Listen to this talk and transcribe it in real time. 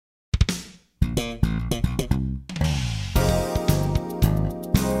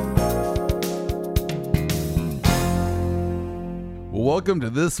Welcome to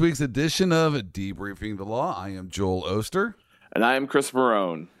this week's edition of Debriefing the Law. I am Joel Oster. And I am Chris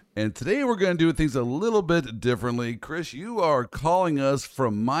Marone. And today we're going to do things a little bit differently. Chris, you are calling us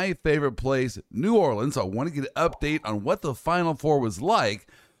from my favorite place, New Orleans. I want to get an update on what the Final Four was like.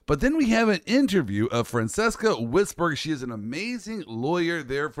 But then we have an interview of Francesca Witzberg. She is an amazing lawyer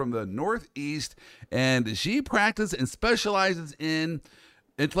there from the Northeast, and she practices and specializes in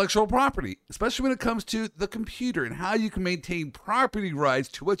intellectual property, especially when it comes to the computer and how you can maintain property rights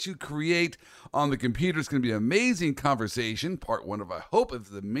to what you create on the computer. It's going to be an amazing conversation, part one of, I hope,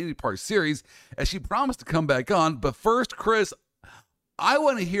 of the many-part series, as she promised to come back on. But first, Chris, I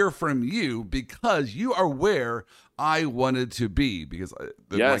want to hear from you because you are where I wanted to be, because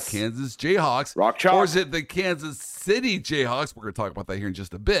my Kansas Jayhawks, Rock Chalk. or is it the Kansas City Jayhawks? We're going to talk about that here in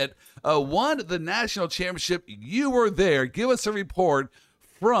just a bit. Won the national championship. You were there. Give us a report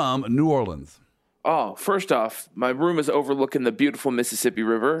from New Orleans. Oh, first off, my room is overlooking the beautiful Mississippi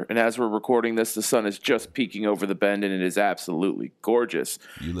River, and as we're recording this, the sun is just peeking over the bend, and it is absolutely gorgeous.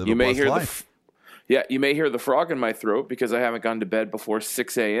 You live a blessed life. You may hear the frog in my throat because I haven't gone to bed before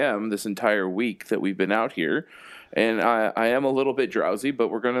 6 a.m. this entire week that we've been out here, and I am a little bit drowsy, but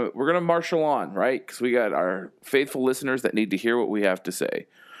we're gonna marshal on, right? Because we got our faithful listeners that need to hear what we have to say.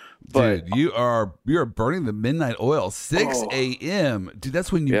 But dude, you are burning the midnight oil. 6 a.m. Dude,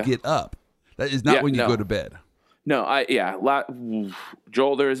 that's when you get up. That is not when you go to bed. No,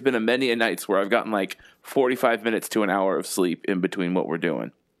 Joel, there has been many nights where I've gotten like 45 minutes to an hour of sleep in between what we're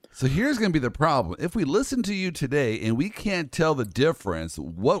doing. So here's going to be the problem. If we listen to you today and we can't tell the difference,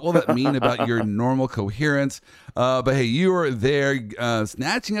 what will that mean about your normal coherence? But hey, you are there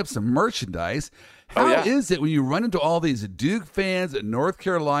snatching up some merchandise. How is it when you run into all these Duke fans, North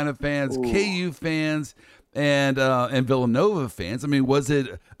Carolina fans, KU fans, and Villanova fans? I mean, was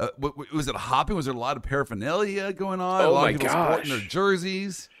it hopping? Was there a lot of paraphernalia going on? A lot of people sporting their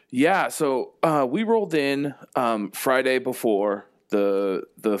jerseys. Yeah, so we rolled in Friday before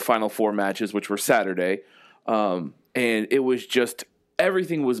the Final Four matches, which were Saturday, and it was just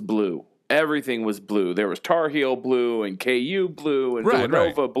everything was blue. Everything was blue. There was Tar Heel blue and KU blue and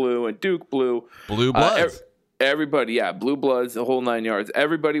Villanova blue and Duke blue. Blue Bloods. Everybody, Blue Bloods, the whole 9 yards.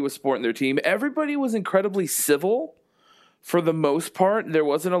 Everybody was sporting their team. Everybody was incredibly civil for the most part. There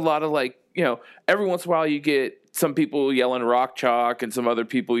wasn't a lot of every once in a while you get some people yelling Rock Chalk and some other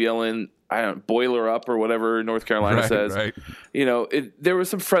people yelling, Boiler Up or whatever North Carolina says. Right. There was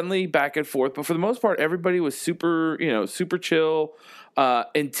some friendly back and forth, but for the most part, everybody was super chill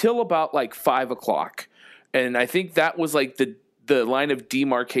until about like 5 o'clock. And I think that was like the line of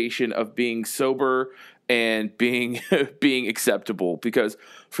demarcation of being sober and being acceptable. Because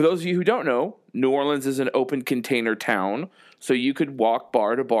for those of you who don't know, New Orleans is an open container town. So you could walk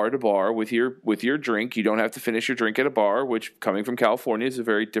bar to bar to bar with your drink. You don't have to finish your drink at a bar, which coming from California is a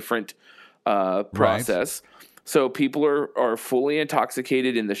very different process. Right. So people are fully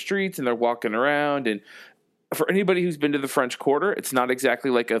intoxicated in the streets and they're walking around. And for anybody who's been to the French Quarter, it's not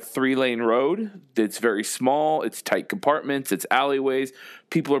exactly like a 3-lane road. It's very small. It's tight compartments. It's alleyways.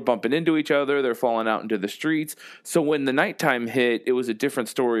 People are bumping into each other. They're falling out into the streets. So when the nighttime hit, it was a different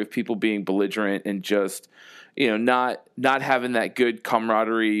story of people being belligerent and just, not having that good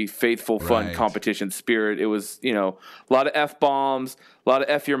camaraderie, faithful, fun competition spirit. It was, a lot of F-bombs, a lot of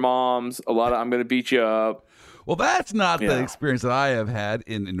F your moms, a lot of I'm going to beat you up. Well, that's not the experience that I have had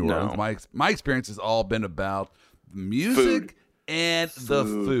in New Orleans. My experience has all been about music and the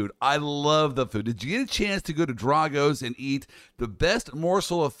food. I love the food. Did you get a chance to go to Drago's and eat the best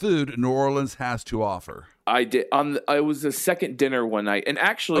morsel of food New Orleans has to offer? I did. It was the second dinner one night. And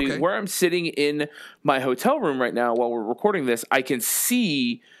actually, where I'm sitting in my hotel room right now while we're recording this, I can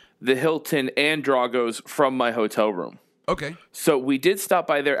see the Hilton and Drago's from my hotel room. Okay. So we did stop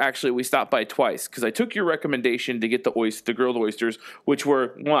by there. Actually, we stopped by twice because I took your recommendation to get the grilled oysters, which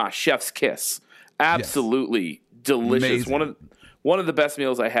were chef's kiss. Absolutely delicious. Amazing. One of the best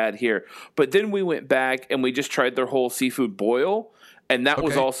meals I had here. But then we went back and we just tried their whole seafood boil, and that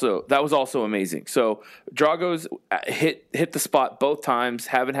was also amazing. So Drago's hit the spot both times.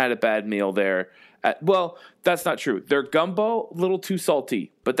 Haven't had a bad meal there. Well, that's not true. Their gumbo a little too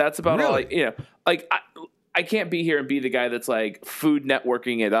salty, but that's about all. I can't be here and be the guy that's like food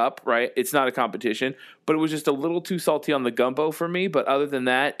networking it up, right? It's not a competition, but it was just a little too salty on the gumbo for me. But other than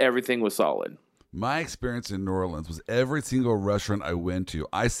that, everything was solid. My experience in New Orleans was every single restaurant I went to,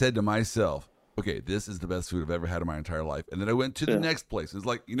 I said to myself, okay, this is the best food I've ever had in my entire life. And then I went to the next place. It's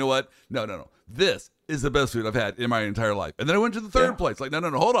like, you know what? No. This is the best food I've had in my entire life. And then I went to the third place. Like, no,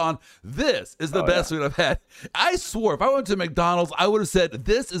 hold on. This is the best food I've had. I swore if I went to McDonald's, I would have said,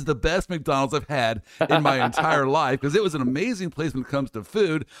 this is the best McDonald's I've had in my entire life, because it was an amazing place when it comes to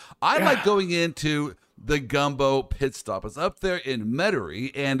food. I like going into the Gumbo Pit Stop. It's up there in Metairie,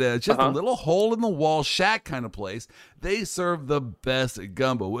 and just a little hole-in-the-wall shack kind of place. They serve the best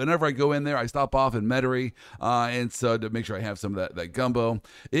gumbo. Whenever I go in there, I stop off in Metairie, and so to make sure I have some of that gumbo.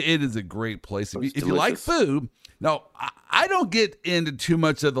 It is a great place. If you like food, now, I don't get into too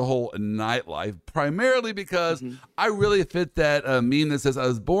much of the whole nightlife, primarily because I really fit that meme that says, I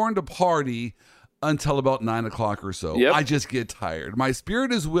was born to party until about 9 o'clock or so. I just get tired. My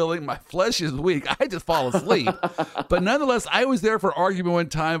spirit is willing. My flesh is weak. I just fall asleep. But nonetheless, I was there for argument one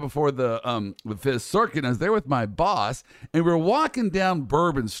time before the Fifth Circuit. And I was there with my boss, and we were walking down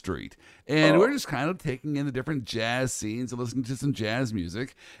Bourbon Street. And we're just kind of taking in the different jazz scenes and listening to some jazz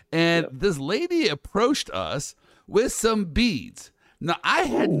music. And this lady approached us with some beads. Now, I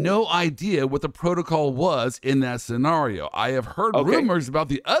had no idea what the protocol was in that scenario. I have heard rumors about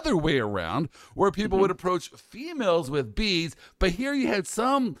the other way around, where people would approach females with beads, but here you had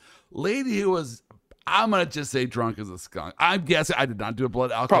some lady who was, I'm going to just say, drunk as a skunk. I'm guessing, I did not do a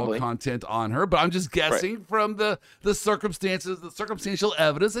blood alcohol content on her, but I'm just guessing from the circumstances, the circumstantial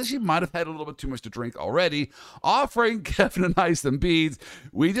evidence that she might have had a little bit too much to drink already, offering Kevin and I some beads.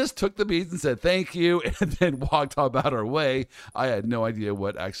 We just took the beads and said thank you, and then walked about our way. I had no idea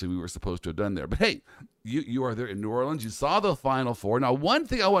what actually we were supposed to have done there. But hey, you are there in New Orleans. You saw the Final Four. Now, one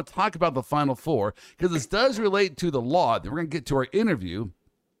thing I want to talk about the Final Four, because this does relate to the law, that we're going to get to our interview,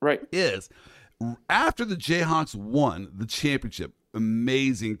 is after the Jayhawks won the championship,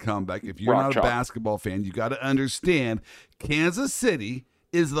 amazing comeback. If you're not a basketball fan, you got to understand Kansas City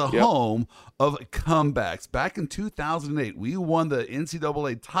is the home of comebacks. Back in 2008, we won the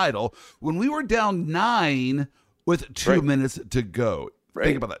NCAA title when we were down 9 with 2 minutes to go.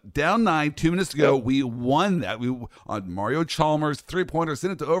 Think about that. Down 9, 2 minutes to go. We won that. We on Mario Chalmers 3-pointer,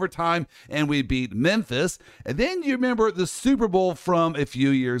 sent it to overtime, and we beat Memphis. And then you remember the Super Bowl from a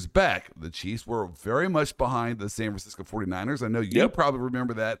few years back. The Chiefs were very much behind the San Francisco 49ers. I know you probably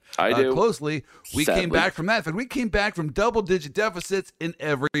remember that closely. We came back from that. We came back from double-digit deficits in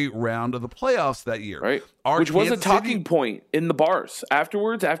every round of the playoffs that year. Which was a talking point in the bars.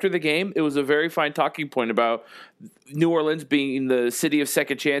 Afterwards, after the game, it was a very fine talking point about New Orleans being the city of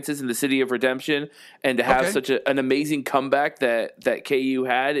second chances and the city of redemption, and to have such an amazing comeback that KU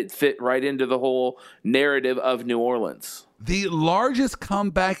had. It fit right into the whole narrative of New Orleans. The largest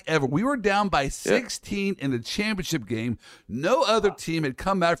comeback ever. We were down by 16 in the championship game. No other team had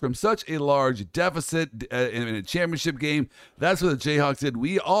come back from such a large deficit in a championship game. That's what the Jayhawks did.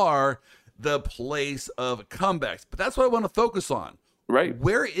 We are the place of comebacks. But that's what I want to focus on.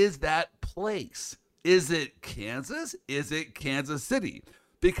 Where is that place? Is it Kansas? Is it Kansas City?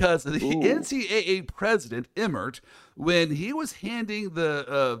 Because the NCAA president, Emmert, when he was handing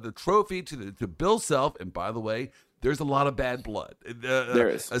the trophy to Bill Self, and by the way, there's a lot of bad blood. There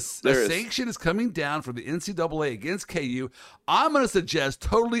is. A sanction is coming down from the NCAA against KU. I'm going to suggest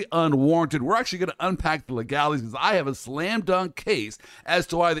totally unwarranted. We're actually going to unpack the legalities, because I have a slam dunk case as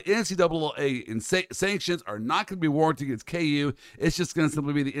to why the NCAA sanctions are not going to be warranted against KU. It's just going to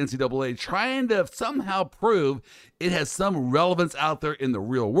simply be the NCAA trying to somehow prove it has some relevance out there in the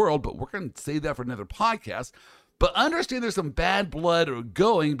real world, but we're going to save that for another podcast. But understand there's some bad blood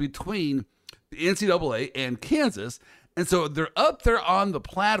going between the NCAA and Kansas. And so they're up there on the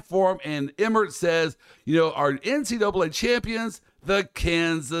platform, and Emmert says, our NCAA champions, the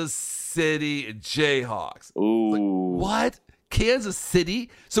Kansas City Jayhawks. Ooh. Like, what? Kansas City?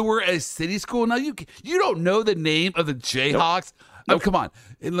 So we're a city school now? You don't know the name of the Jayhawks? Nope. Oh, come on.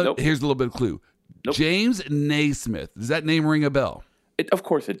 Here's a little bit of clue. James Naismith. Does that name ring a bell? Of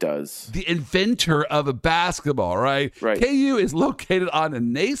course it does. The inventor of a basketball, right? KU is located on a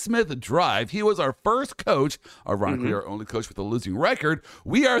Naismith Drive. He was our first coach, ironically our only coach with a losing record.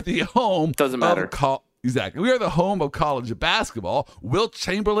 We are the home. Doesn't matter. Exactly. We are the home of college basketball. Wilt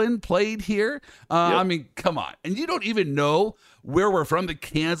Chamberlain played here. I mean, come on. And you don't even know where we're from, the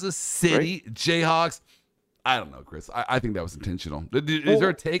Kansas City Jayhawks. I don't know, Chris. I think that was intentional. Is there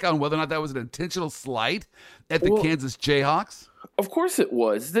a take on whether or not that was an intentional slight at the Kansas Jayhawks? Of course it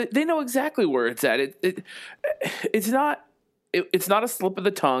was. They know exactly where it's at. It's not a slip of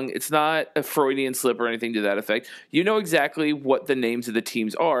the tongue. It's not a Freudian slip or anything to that effect. You know exactly what the names of the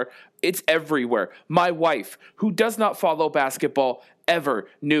teams are. It's everywhere. My wife, who does not follow basketball, ever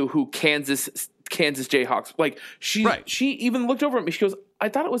knew who Kansas Kansas Jayhawks. Like she even looked over at me. She goes, I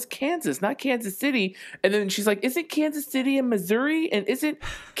thought it was Kansas, not Kansas City. And then she's like, isn't Kansas City in Missouri? And isn't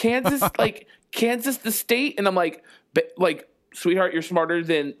Kansas like Kansas the state? And I'm like, sweetheart, you're smarter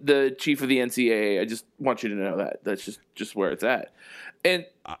than the chief of the NCAA. I just want you to know that. That's just where it's at. And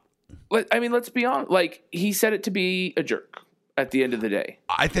let's be honest. Like, he said it to be a jerk at the end of the day.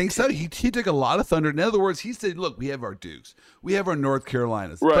 I think so. He took a lot of thunder. In other words, he said, look, we have our Dukes. We have our North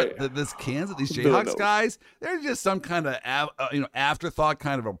Carolinas. Right. But this Kansas, these Jayhawks guys, they're just some kind of afterthought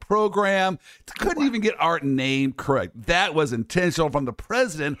kind of a program. Couldn't even get our name correct. That was intentional from the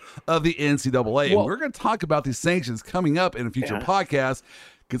president of the NCAA. And we're going to talk about these sanctions coming up in a future podcast,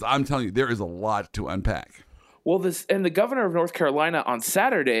 because I'm telling you, there is a lot to unpack. Well, the governor of North Carolina on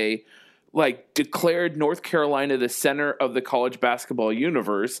Saturday declared North Carolina the center of the college basketball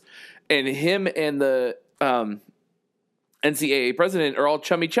universe, and him and the NCAA president are all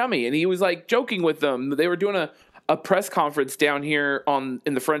chummy, and he was joking with them. They were doing a press conference down here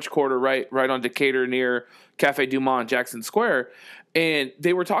in the French Quarter, right on Decatur near Cafe Du Monde, Jackson Square, and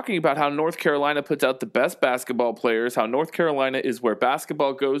they were talking about how North Carolina puts out the best basketball players, how North Carolina is where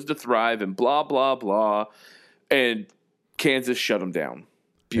basketball goes to thrive, and blah blah blah, and Kansas shut them down.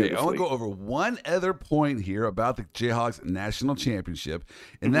 Okay, I want to go over one other point here about the Jayhawks national championship,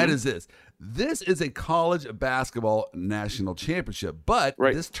 and that is this. This is a college basketball national championship, but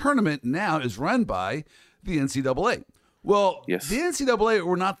this tournament now is run by the NCAA. Well, the NCAA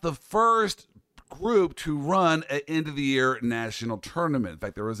were not the first group to run an end-of-the-year national tournament. In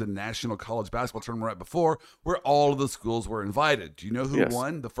fact, there was a national college basketball tournament right before where all of the schools were invited. Do you know who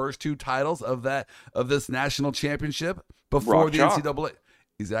won the first two titles of this national championship before the NCAA?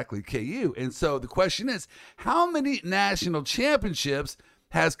 Exactly, KU. And so the question is, how many national championships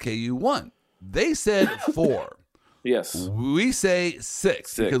has KU won? They said 4. Yes. We say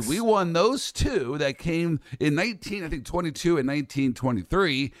 6 because we won those two that came in 1922 and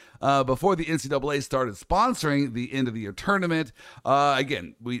 1923 before the NCAA started sponsoring the end of the year tournament.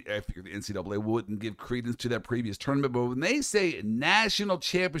 Again, I figured the NCAA wouldn't give credence to that previous tournament, but when they say national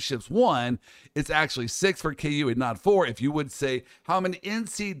championships won, it's actually 6 for KU and not 4. If you would say how many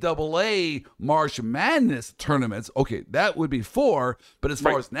NCAA March Madness tournaments, okay, that would be 4. But as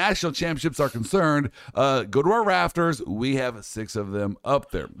far as national championships are concerned, go to our rafters. We have 6 of them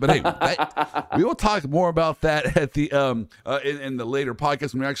up there. But hey, we will talk more about that at the in the later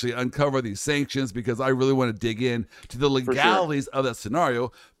podcast when we actually uncover these sanctions, because I really want to dig in to the legalities of that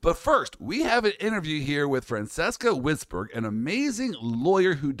scenario. But first, we have an interview here with Francesca Witzberg, an amazing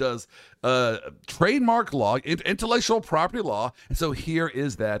lawyer who does trademark law, intellectual property law. And so here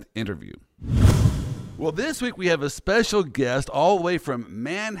is that interview. Well, this week we have a special guest all the way from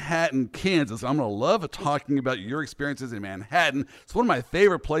Manhattan, Kansas. I'm going to love talking about your experiences in Manhattan. It's one of my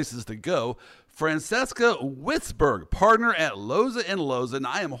favorite places to go. Francesca Witzberg, partner at Loza & Loza, and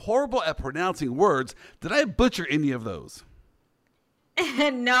I am horrible at pronouncing words. Did I butcher any of those?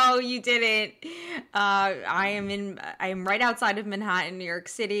 No, you didn't. I am right outside of Manhattan, New York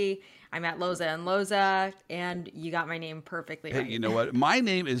City. I'm at Loza & Loza, and you got my name perfectly right. Hey, you know what? My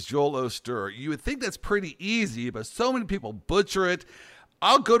name is Joel Oster. You would think that's pretty easy, but so many people butcher it.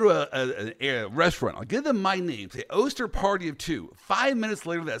 I'll go to a restaurant. I'll give them my name. Say, Oster Party of 2. 5 minutes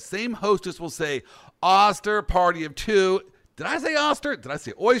later, that same hostess will say, Oster Party of 2. Did I say Oster? Did I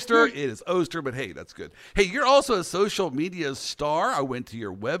say oyster? It is Oster, but hey, that's good. Hey, you're also a social media star. I went to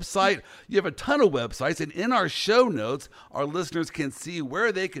your website. You have a ton of websites, and in our show notes, our listeners can see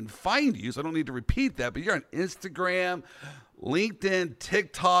where they can find you, so I don't need to repeat that, but you're on Instagram, LinkedIn,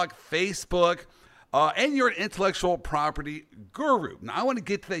 TikTok, Facebook, and you're an intellectual property guru. Now, I want to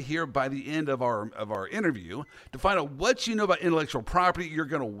get to that here by the end of our interview to find out what you know about intellectual property. You're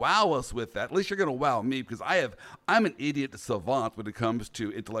going to wow us with that. At least you're going to wow me, because I'm an idiot savant when it comes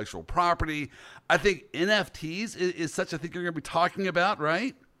to intellectual property. I think NFTs is such a thing you're going to be talking about,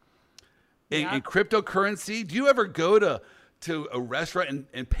 right? Yeah. In cryptocurrency. Do you ever go to a restaurant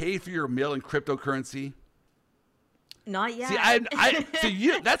and pay for your meal in cryptocurrency? Not yet.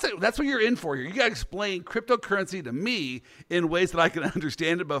 See, that's what you're in for here. You got to explain cryptocurrency to me in ways that I can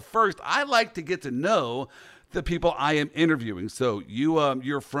understand it. But first, I like to get to know the people I am interviewing. So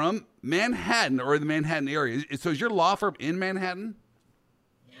you're from Manhattan or the Manhattan area. So is your law firm in Manhattan?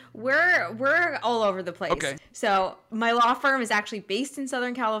 We're all over the place. Okay. So my law firm is actually based in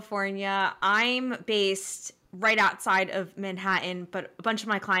Southern California. I'm based right outside of Manhattan, but a bunch of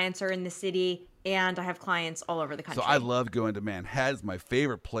my clients are in the city and I have clients all over the So country. I love going to Manhattan. It's my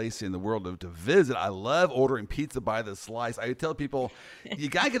favorite place in the world to visit. I love ordering pizza by the slice. I tell people, you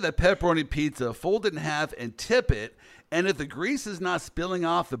got to get that pepperoni pizza, fold it in half, and tip it. And if the grease is not spilling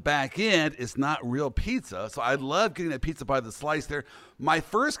off the back end, it's not real pizza. So I love getting that pizza by the slice there. My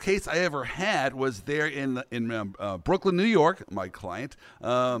first case I ever had was there in Brooklyn, New York. My client,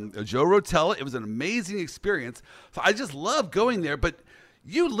 Joe Rotella. It was an amazing experience. So I just love going there. But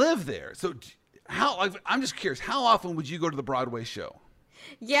you live there, so I'm just curious. How often would you go to the Broadway show?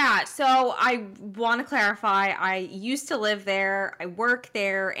 Yeah, so I want to clarify. I used to live there, I work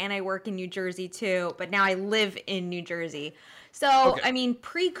there, and I work in New Jersey too, but now I live in New Jersey. So, Okay. I mean,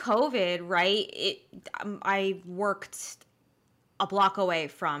 pre-COVID, right, I worked a block away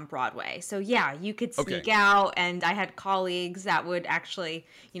from Broadway. So, yeah, you could sneak Okay. out, and I had colleagues that would actually,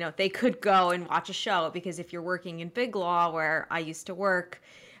 they could go and watch a show, because if you're working in Big Law, where I used to work,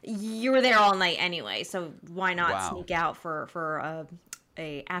 you were there all night anyway. So why not Wow. sneak out for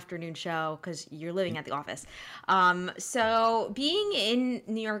a afternoon show, because you're living at the office. So being in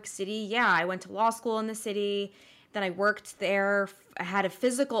New York City, yeah, I went to law school in the city. Then I worked there. I had a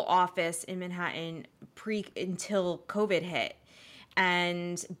physical office in Manhattan until COVID hit.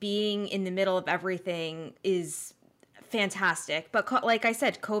 And being in the middle of everything is fantastic. But like I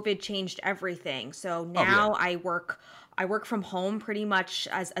said, COVID changed everything. So now I work from home pretty much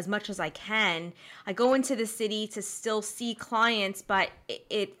as much as I can. I go into the city to still see clients, but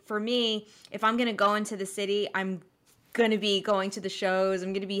it for me, if I'm going to go into the city, I'm going to be going to the shows.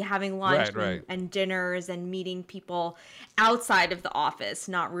 I'm going to be having lunch Right. and dinners and meeting people outside of the office,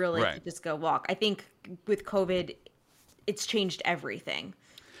 not really to Right. just go walk. I think with COVID, it's changed everything.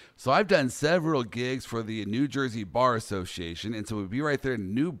 So I've done several gigs for the New Jersey Bar Association, and so we'd be right there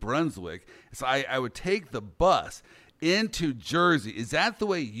in New Brunswick. So I would take the bus into Jersey. Is that the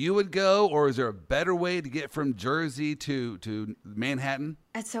way you would go, or is there a better way to get from Jersey to Manhattan?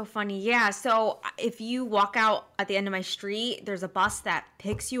 That's so funny. Yeah. So if you walk out at the end of my street, there's a bus that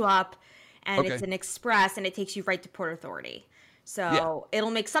picks you up, and Okay. it's an express, and it takes you right to Port Authority. So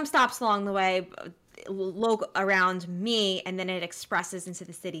it'll make some stops along the way around me, and then it expresses into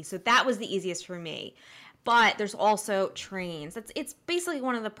the city. So that was the easiest for me. But there's also trains. It's basically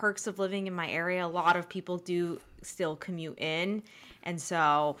one of the perks of living in my area. A lot of people do still commute in, and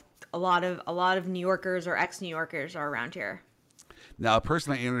so a lot of New Yorkers or ex-New Yorkers are around here. Now, a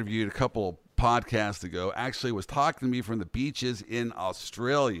person I interviewed a couple podcasts ago actually was talking to me from the beaches in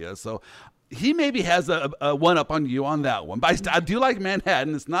Australia. So he maybe has a one up on you on that one. But I do like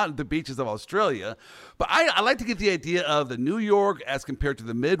Manhattan. It's not the beaches of Australia. But I like to get the idea of the New York as compared to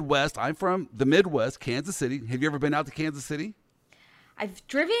the Midwest. I'm from the Midwest, Kansas City. Have you ever been out to Kansas City? I've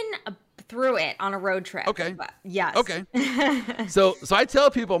driven through it on a road trip. Okay. But yes. Okay. So I tell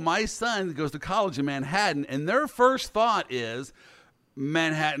people my son goes to college in Manhattan, and their first thought is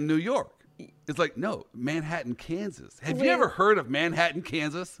Manhattan, New York. It's like, no, Manhattan, Kansas. Have you Wait. ever heard of Manhattan,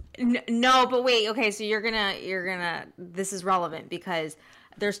 Kansas? No, but wait. Okay, so you're gonna. This is relevant because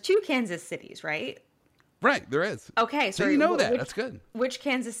there's two Kansas cities, right? Right, there is. Okay, So you know that. which- That's good. Which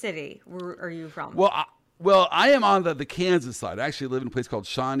Kansas City are you from? Well, I am on the Kansas side. I actually live in a place called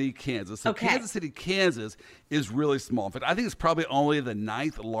Shawnee, Kansas. So Okay. Kansas City, Kansas is really small. In fact, I think it's probably only the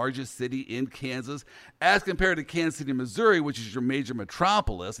 9th largest city in Kansas as compared to Kansas City, Missouri, which is your major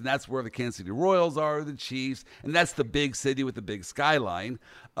metropolis. And that's where the Kansas City Royals are, the Chiefs. And that's the big city with the big skyline.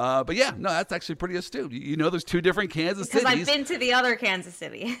 But yeah, no, that's actually pretty astute. You know there's two different Kansas Because cities. I've been to the other Kansas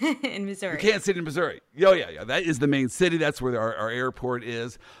City in Missouri. Kansas City, Missouri. Oh, yeah. That is the main city. That's where our airport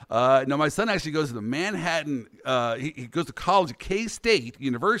is. No, my son actually goes to the Manhattan. He goes to college at K-State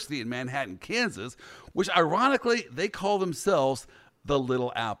University in Manhattan, Kansas, which ironically, they call themselves the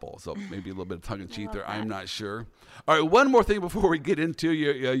Little Apple. So maybe a little bit of tongue-in-cheek there. I'm not sure. All right, one more thing before we get into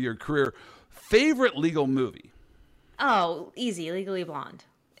your career. Favorite legal movie? Oh, easy, Legally Blonde.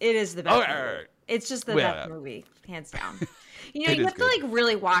 It is the best. Oh, movie. all right. It's just the Well, best movie, hands down. It You is have to good. like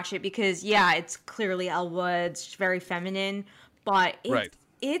really watch it because yeah, it's clearly Elle Woods, she's very feminine, but Right.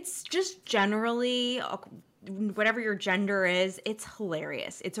 it's just generally whatever your gender is, it's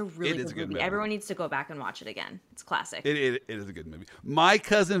hilarious. It's a really It is good a good movie. movie. Everyone needs to go back and watch it again. It's classic. It is a good movie. My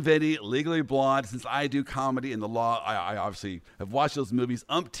Cousin Vinny, Legally Blonde. Since I do comedy and the law, I obviously have watched those movies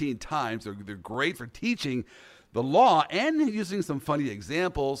umpteen times. They're great for teaching the law and using some funny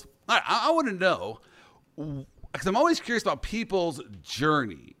examples. I want to know, because I'm always curious about people's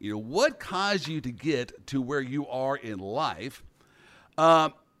journey. What caused you to get to where you are in life?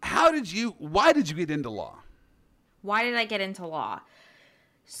 Why did you get into law? Why did I get into law?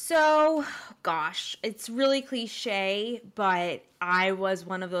 So, gosh, it's really cliche, but I was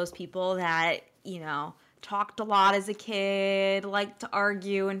one of those people that talked a lot as a kid, liked to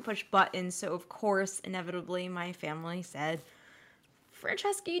argue and push buttons. So, of course, inevitably, my family said,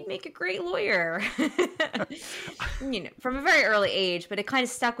 Francesca, you'd make a great lawyer, from a very early age, but it kind of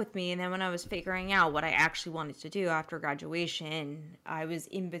stuck with me. And then when I was figuring out what I actually wanted to do after graduation, I was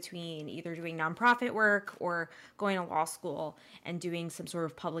in between either doing nonprofit work or going to law school and doing some sort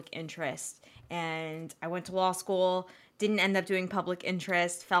of public interest. And I went to law school, didn't end up doing public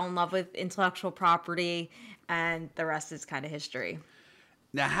interest, fell in love with intellectual property, and the rest is kind of history.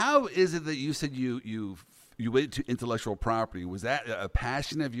 Now, how is it that you said you went to intellectual property? Was that a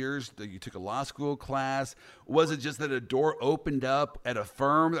passion of yours that you took a law school class? Was it just that a door opened up at a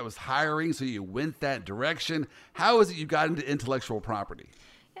firm that was hiring, so you went that direction? How is it you got into intellectual property?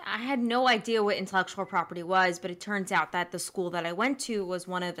 I had no idea what intellectual property was, but it turns out that the school that I went to was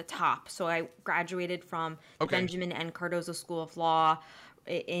one of the top. So I graduated from the Benjamin N. Cardozo School of Law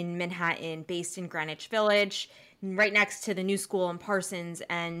in Manhattan, based in Greenwich Village, right next to the new school in Parsons,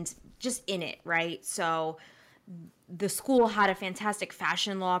 and just in it, right? So the school had a fantastic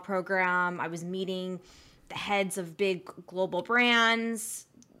fashion law program. I was meeting the heads of big global brands,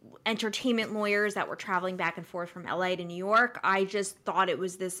 entertainment lawyers that were traveling back and forth from LA to New York. I just thought it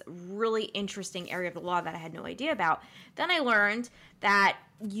was this really interesting area of the law that I had no idea about. Then I learned that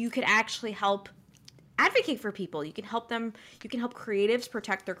you could actually help advocate for people. You can help them. You can help creatives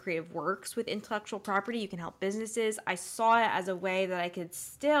protect their creative works with intellectual property. You can help businesses. I saw it as a way that I could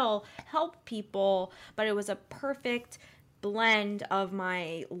still help people, but it was a perfect blend of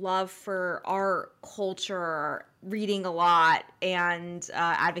my love for art, culture, reading a lot, and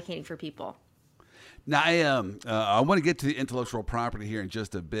advocating for people. Now, I want to get to the intellectual property here in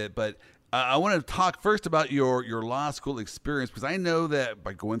just a bit, but I want to talk first about your law school experience, because I know that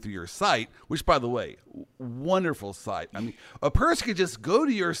by going through your site, which, by the way, wonderful site. I mean, a person could just go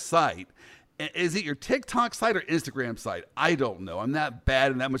to your site. Is it your TikTok site or Instagram site? I don't know. I'm that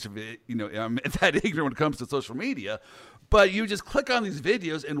bad and that much of it, I'm that ignorant when it comes to social media. But you just click on these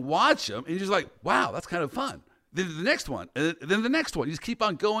videos and watch them, and you're just like, wow, that's kind of fun. Then the next one, and then the next one. You just keep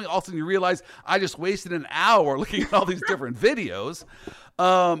on going. All of a sudden you realize I just wasted an hour looking at all these different videos.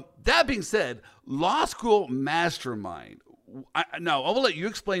 That being said, Law School Mastermind. Now, I will let you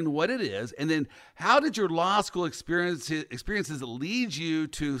explain what it is, and then how did your law school experiences lead you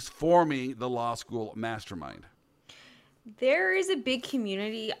to forming the Law School Mastermind? There is a big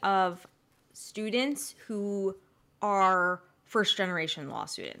community of students who are first-generation law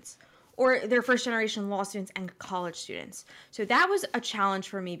students, or they're first-generation law students and college students. So that was a challenge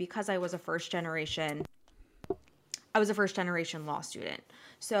for me because I was a first-generation law student.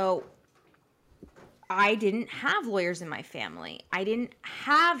 So I didn't have lawyers in my family. I didn't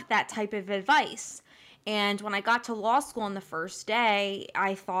have that type of advice. And when I got to law school on the first day,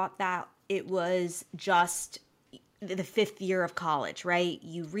 I thought that it was just the fifth year of college, right?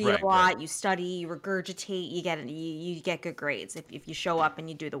 You read a lot, you study, you regurgitate, you get good grades if you show up and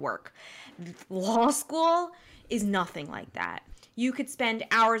you do the work. Law school is nothing like that. You could spend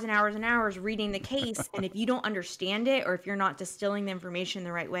hours and hours and hours reading the case, and if you don't understand it, or if you're not distilling the information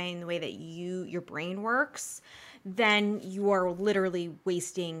the right way in the way that your brain works, then you are literally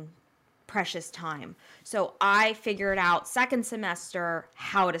wasting precious time. So I figured out second semester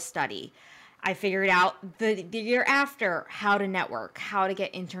how to study. I figured out the year after how to network, how to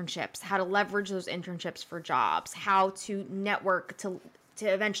get internships, how to leverage those internships for jobs, how to network to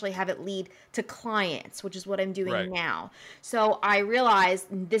eventually have it lead to clients, which is what I'm doing now. So I realized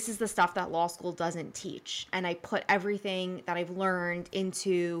this is the stuff that law school doesn't teach. And I put everything that I've learned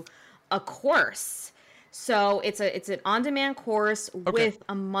into a course. So it's an on-demand course with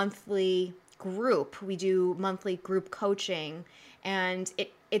a monthly group. We do monthly group coaching, and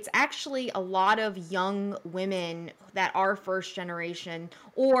it's actually a lot of young women that are first generation,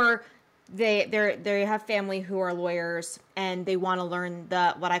 or they have family who are lawyers and they want to learn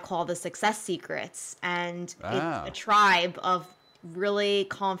what I call the success secrets. And it's a tribe of really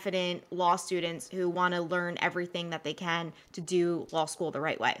confident law students who want to learn everything that they can to do law school the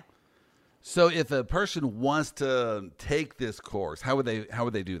right way. So if a person wants to take this course, how would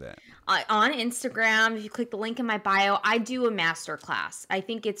they do that? On Instagram, if you click the link in my bio, I do a master class. I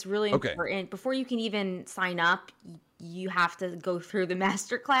think it's really important. Before you can even sign up, you have to go through the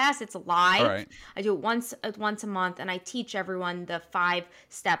master class. It's live. Right. I do it once a month, and I teach everyone the 5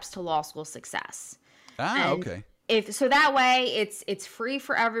 steps to law school success. Okay. So that way it's free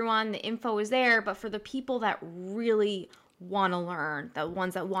for everyone. The info is there, but for the people that really want to learn, the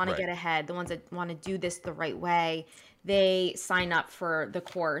ones that want to get ahead, the ones that want to do this the right way, they sign up for the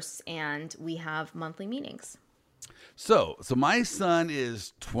course, and we have monthly meetings. So my son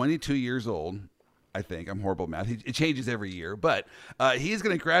is 22 years old, I think. I'm horrible at math. It changes every year. But he is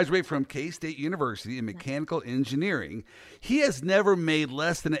going to graduate from K-State University in mechanical engineering. He has never made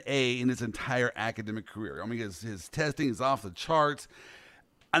less than an A in his entire academic career. I mean, his testing is off the charts.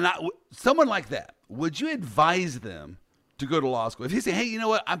 And someone like that, would you advise them to go to law school? If he say, hey, you know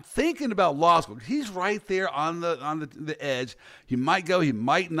what, I'm thinking about law school. He's right there on the edge. He might go, he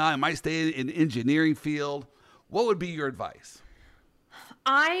might not. He might stay in the engineering field. What would be your advice?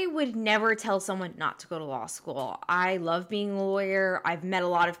 I would never tell someone not to go to law school. I love being a lawyer. I've met a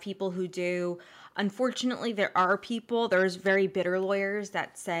lot of people who do. Unfortunately, there's very bitter lawyers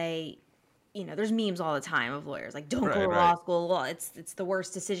that say, there's memes all the time of lawyers like, don't go to law school. Well, it's the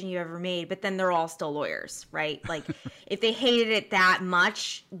worst decision you ever made, but then they're all still lawyers, right? Like if they hated it that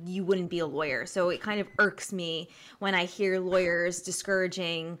much, you wouldn't be a lawyer. So it kind of irks me when I hear lawyers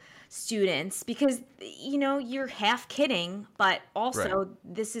discouraging students because, you're half kidding, but also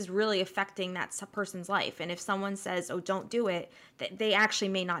this is really affecting that person's life. And if someone says, oh, don't do it, they actually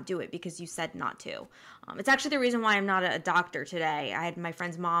may not do it because you said not to. It's actually the reason why I'm not a doctor today. My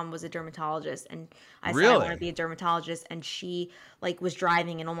friend's mom was a dermatologist, and I said I want to be a dermatologist, and she was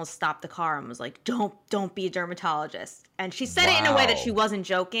driving and almost stopped the car and was like, don't be a dermatologist. And she said it in a way that she wasn't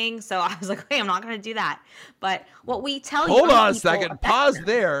joking, so I was like, hey, I'm not going to do that. But what we tell you— Hold on a second. Pause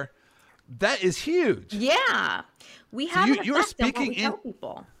there. That is huge. Yeah. We have an effect on what we tell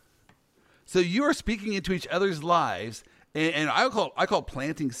people. So you are speaking into each other's lives, and I call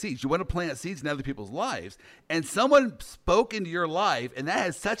planting seeds. You want to plant seeds in other people's lives, and someone spoke into your life, and that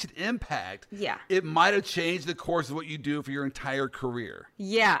has such an impact. Yeah. It might have changed the course of what you do for your entire career.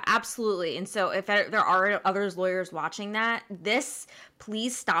 Yeah, absolutely. And so if there are others lawyers watching that,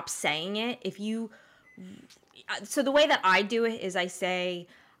 please stop saying it. So the way that I do it is I say,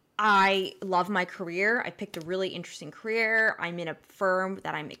 I love my career. I picked a really interesting career. I'm in a firm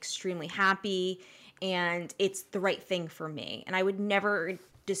that I'm extremely happy, and it's the right thing for me. And I would never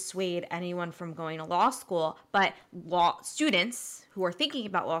dissuade anyone from going to law school, but law students who are thinking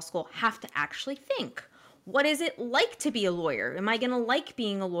about law school have to actually think. What is it like to be a lawyer? Am I going to like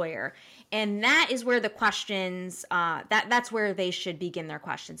being a lawyer? And that is where the questions, that's where they should begin their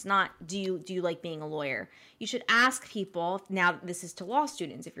questions, not do you like being a lawyer? You should ask people, now this is to law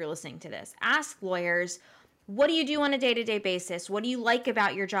students if you're listening to this, ask lawyers, what do you do on a day-to-day basis? What do you like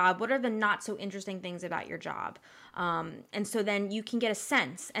about your job? What are the not so interesting things about your job? And so then you can get a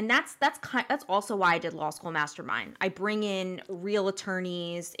sense. And that's also why I did Law School Mastermind. I bring in real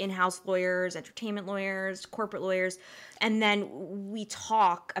attorneys, in-house lawyers, entertainment lawyers, corporate lawyers, and then we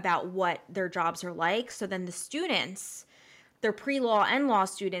talk about what their jobs are like. So then the students, their pre-law and law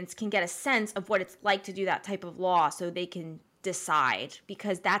students, can get a sense of what it's like to do that type of law so they can decide,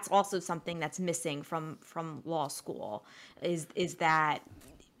 because that's also something that's missing from law school is that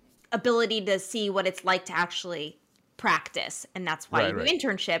ability to see what it's like to actually practice. And that's why you do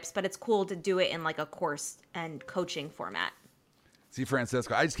internships, but it's cool to do it in like a course and coaching format. See,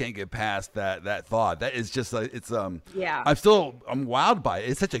 Francesco, I just can't get past that thought. That is just yeah. I'm wowed by it.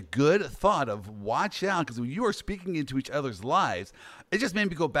 It's such a good thought of watch out, because when you are speaking into each other's lives, it just made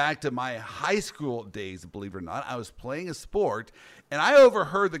me go back to my high school days. Believe it or not, I was playing a sport, and I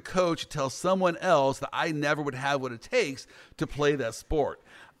overheard the coach tell someone else that I never would have what it takes to play that sport.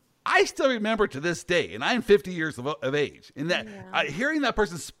 I still remember to this day, and I'm 50 years of age, and that hearing that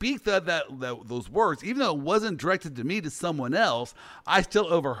person speak those words, even though it wasn't directed to me, to someone else, I still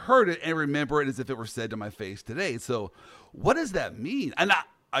overheard it and remember it as if it were said to my face today. So what does that mean? And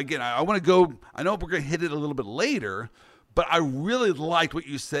I want to go, I know we're going to hit it a little bit later, but I really liked what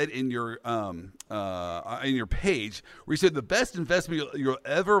you said in your page, where you said the best investment you'll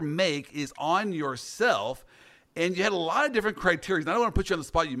ever make is on yourself. And you had a lot of different criteria. And I don't want to put you on the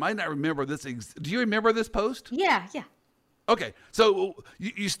spot. You might not remember this. Do you remember this post? Yeah. Okay. So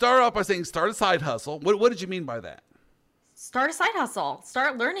you start off by saying start a side hustle. What did you mean by that? Start a side hustle.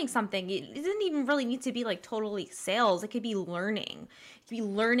 Start learning something. It doesn't even really need to be like totally sales. It could be learning. It could be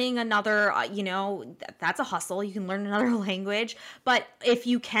learning another, that's a hustle. You can learn another language. But if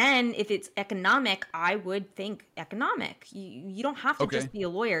it's economic, I would think economic. You don't have to just be a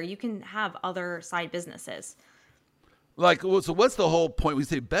lawyer. You can have other side businesses. So what's the whole point? We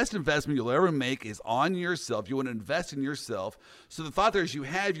say best investment you'll ever make is on yourself. You want to invest in yourself. So the thought there is you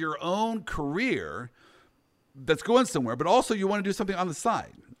have your own career that's going somewhere, but also you want to do something on the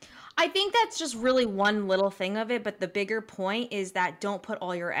side. I think that's just really one little thing of it. But the bigger point is that don't put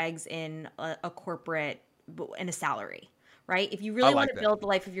all your eggs in a corporate, in a salary, right? If you really want to build the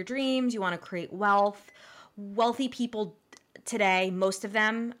life of your dreams, you want to create wealth. Wealthy people today, most of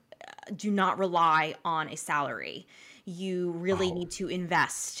them do not rely on a salary. you really need to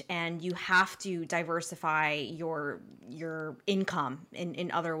invest, and you have to diversify your income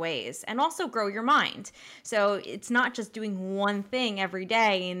in other ways, and also grow your mind. So it's not just doing one thing every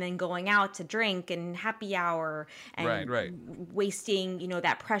day and then going out to drink and happy hour and Right. wasting,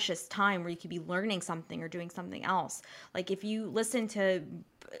 that precious time where you could be learning something or doing something else. Like, if you listen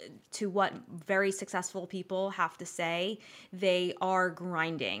to what very successful people have to say, they are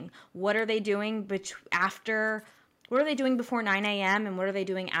grinding. What are they doing what are they doing before 9 a.m. and what are they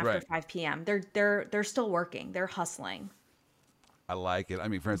doing after Right. 5 p.m.? They're still working. They're hustling. I like it. I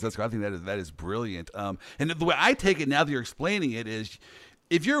mean, Francesco, I think that is brilliant. And the way I take it now that you're explaining it is,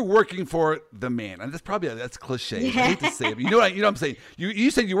 if you're working for the man, and that's cliche. I hate to say it, but you know what I'm saying.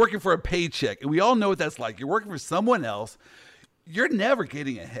 You said you're working for a paycheck, and we all know what that's like. You're working for someone else. You're never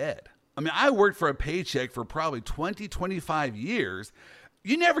getting ahead. I mean, I worked for a paycheck for probably 20, 25 years.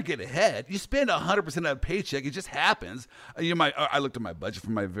 You never get ahead. You spend 100% of a paycheck. It just happens. I looked at my budget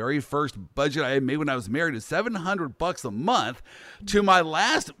from my very first budget I made when I was married is $700 a month to my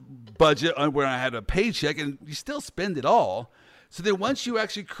last budget where I had a paycheck, and you still spend it all. So then once you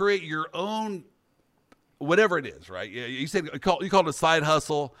actually create your own, whatever it is, right? You said you call it a side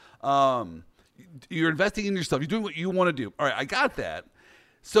hustle. You're investing in yourself. You're doing what you want to do. All right, I got that.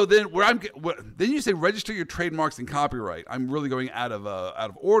 So then then you say register your trademarks and copyright. I'm really going out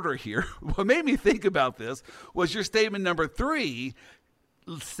of order here. What made me think about this was your statement number 3.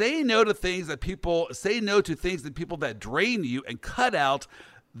 Say no to things that people that drain you and cut out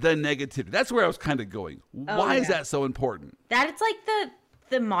the negativity. That's where I was kind of going. Why is that so important? That it's like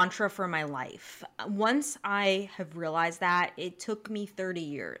the mantra for my life. Once I have realized that, it took me 30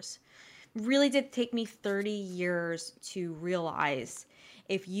 years. Really did take me 30 years to realize,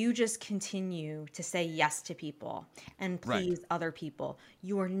 if you just continue to say yes to people and please other people,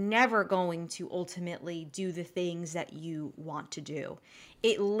 you are never going to ultimately do the things that you want to do.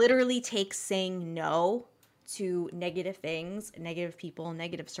 It literally takes saying no to negative things, negative people,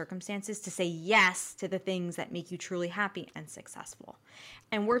 negative circumstances, to say yes to the things that make you truly happy and successful.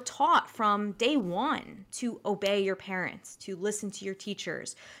 And we're taught from day one to obey your parents, to listen to your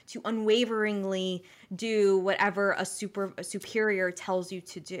teachers, to unwaveringly do whatever a superior tells you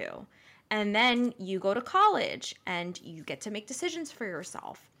to do. And then you go to college and you get to make decisions for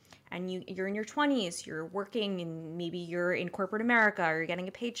yourself. And you're in your 20s, you're working, and maybe you're in corporate America, or you're getting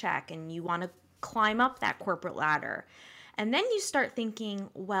a paycheck, and you want to climb up that corporate ladder. And then you start thinking,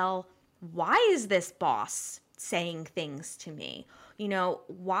 well, why is this boss saying things to me?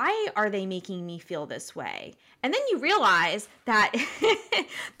 Why are they making me feel this way? And then you realize that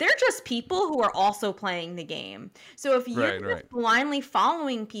they're just people who are also playing the game. So if you're just blindly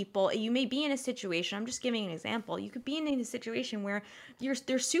following people, you may be in a situation, I'm just giving an example, you could be in a situation where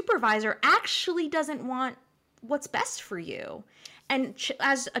their supervisor actually doesn't want what's best for you. And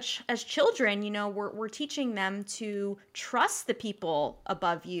as children, we're teaching them to trust the people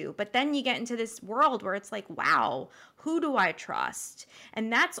above you. But then you get into this world where it's like, wow, who do I trust? And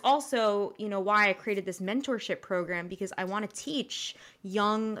that's also, why I created this mentorship program, because I want to teach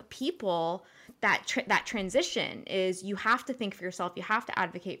young people that transition is, you have to think for yourself. You have to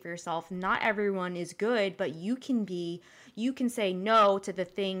advocate for yourself. Not everyone is good, but you can say no to the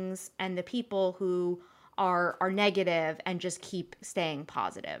things and the people who are negative, and just keep staying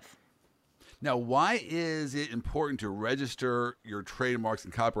positive. Now, why is it important to register your trademarks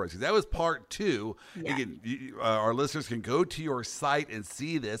and copyrights? Because that was part 2. Yeah. Again, our listeners can go to your site and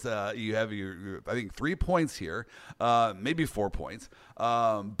see this. You have your I think 3 points here, maybe 4 points.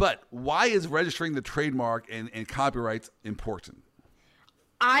 But why is registering the trademark and copyrights important?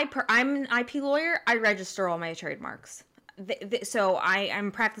 I'm an IP lawyer. I register all my trademarks. So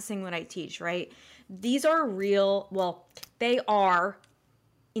I'm practicing what I teach, right? These are they are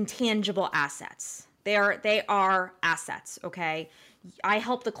intangible assets. They are assets, okay? I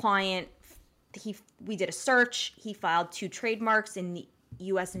helped the client. We did a search. He filed 2 trademarks in the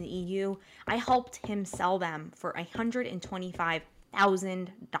US and the EU. I helped him sell them for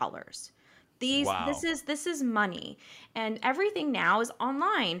 $125,000. This is money, and everything now is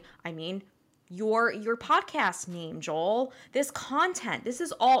online. I mean, your podcast name, Joel, this content, this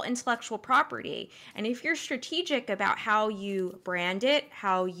is all intellectual property. And if you're strategic about how you brand it,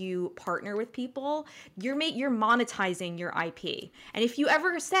 how you partner with people, you're monetizing your IP. And if you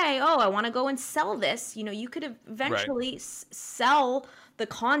ever say, oh, I want to go and sell this, you could eventually sell the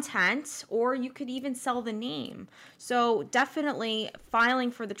content, or you could even sell the name. So definitely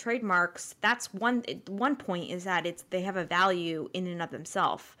filing for the trademarks, that's one point, is that they have a value in and of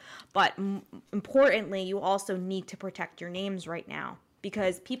themselves. But importantly, you also need to protect your names right now.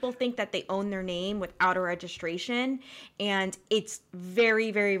 because people think that they own their name without a registration, and it's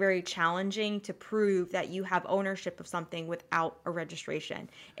very, very, very challenging to prove that you have ownership of something without a registration.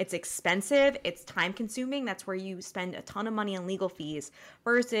 It's expensive, it's time consuming. That's where you spend a ton of money on legal fees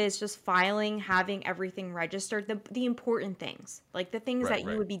versus just filing, having everything registered, the important things, like the things that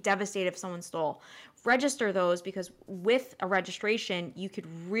you would be devastated if someone stole. Register those, because with a registration, you could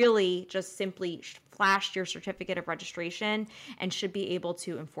really just simply flash your certificate of registration and should be able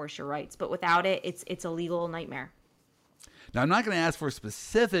to enforce your rights. But without it, it's a legal nightmare. Now, I'm not going to ask for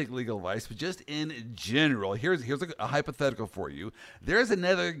specific legal advice, but just in general, here's a hypothetical for you. There's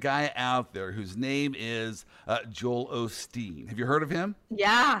another guy out there whose name is Joel Osteen. Have you heard of him?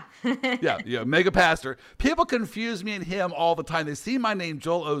 Yeah. yeah, mega pastor. People confuse me and him all the time. They see my name,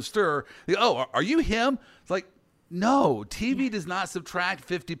 Joel Oster. They go, oh, are you him? It's like, no, TV does not subtract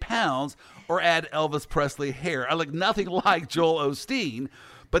 50 pounds or add Elvis Presley hair. I look nothing like Joel Osteen.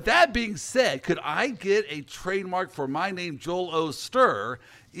 But that being said, could I get a trademark for my name, Joel Oster,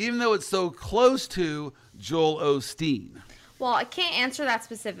 even though it's so close to Joel Osteen? Well, I can't answer that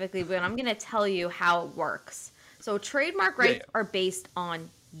specifically, but I'm going to tell you how it works. So trademark rights are based on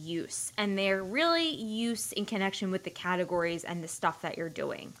use, and they're really use in connection with the categories and the stuff that you're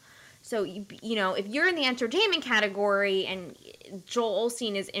doing. So, you know, if you're in the entertainment category and Joel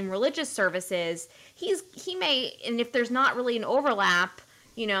Osteen is in religious services, he may, and if there's not really an overlap,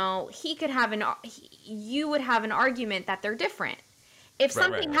 you know, you would have an argument that they're different. If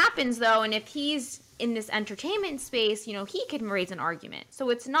something happens, though, and if he's in this entertainment space, you know, he can raise an argument. So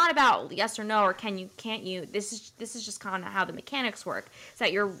it's not about yes or no or can't you. This is just kind of how the mechanics work. Is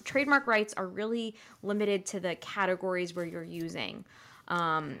that your trademark rights are really limited to the categories where you're using.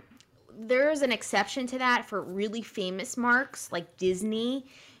 There is an exception to that for really famous marks like Disney.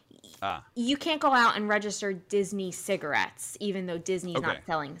 You can't go out and register Disney cigarettes, even though Disney's not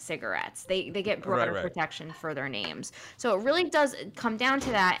selling cigarettes. They get broader protection for their names. So it really does come down to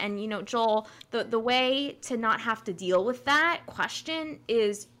that. And, you know, Joel, the way to not have to deal with that question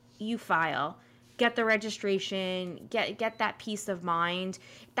is you file, get the registration, get that peace of mind.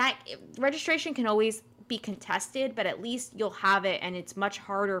 That registration can always be contested, but at least you'll have it, and it's much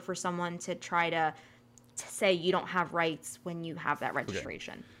harder for someone to try to say you don't have rights when you have that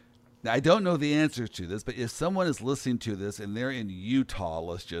registration. Now, I don't know the answer to this, but if someone is listening to this and they're in Utah,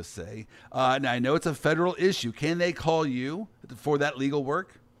 let's just say, now I know it's a federal issue. Can they call you for that legal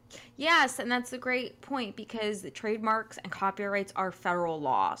work? Yes, and that's a great point, because the trademarks and copyrights are federal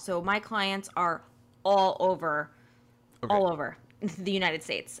law. So my clients are all over the United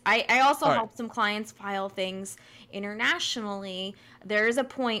States. I also help some clients file things internationally. There is a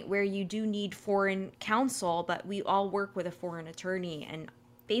point where you do need foreign counsel, but we all work with a foreign attorney and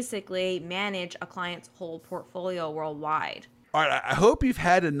basically manage a client's whole portfolio worldwide. All right, I hope you've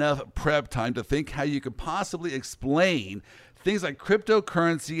had enough prep time to think how you could possibly explain things like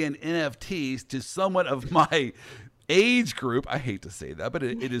cryptocurrency and NFTs to someone of my age group. I hate to say that, but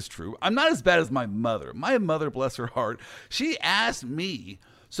it is true. I'm not as bad as my mother. My mother, bless her heart, she asked me,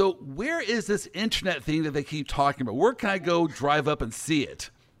 so where is this internet thing that they keep talking about? Where can I go drive up and see it?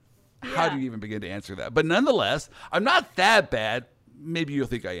 Yeah. How do you even begin to answer that? But nonetheless, I'm not that bad. Maybe you'll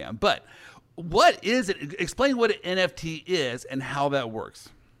think I am, but what is it? Explain what an NFT is and how that works.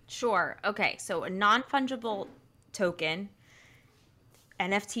 Sure. Okay. So a non-fungible token,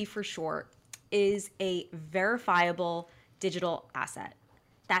 NFT for short, is a verifiable digital asset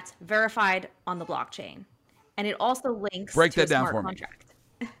that's verified on the blockchain. And it also links to a smart contract.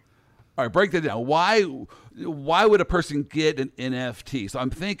 All right, break that down. Why would a person get an NFT? So I'm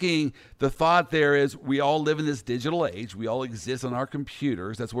thinking the thought there is we all live in this digital age. We all exist on our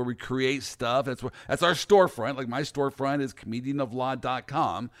computers. That's where we create stuff. That's our storefront. Like my storefront is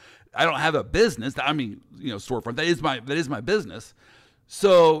comedianoflaw.com. I don't have a business. I mean, storefront. That is my business.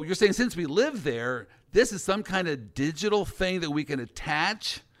 So you're saying since we live there, this is some kind of digital thing that we can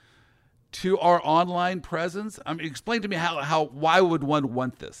attach to our online presence? I mean, explain to me why would one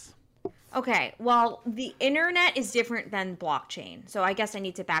want this? Okay, well, the internet is different than blockchain. So I guess I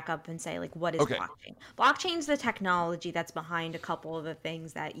need to back up and say, what is blockchain? Blockchain is the technology that's behind a couple of the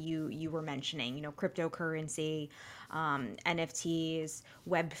things that you were mentioning, cryptocurrency, NFTs,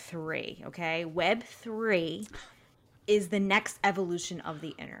 Web3, okay? Web3 is the next evolution of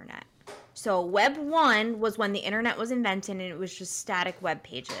the internet. So Web 1 was when the internet was invented, and it was just static web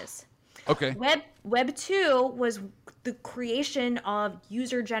pages. Okay. Web 2 was the creation of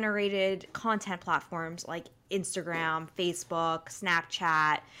user-generated content platforms like Instagram, Facebook,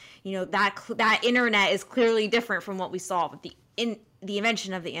 Snapchat. That internet is clearly different from what we saw with the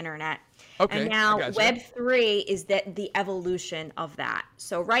invention of the internet. Okay, And I now gotcha. Web3 is the evolution of that.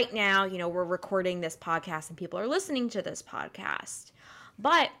 So right now, we're recording this podcast and people are listening to this podcast.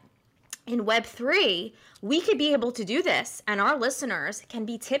 But in Web3, we could be able to do this, and our listeners can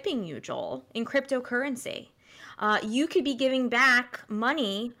be tipping you, Joel, in cryptocurrency. You could be giving back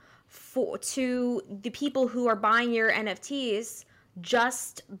money to the people who are buying your NFTs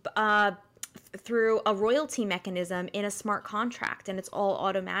just through a royalty mechanism in a smart contract, and it's all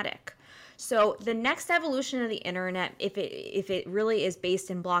automatic. So the next evolution of the internet, if it really is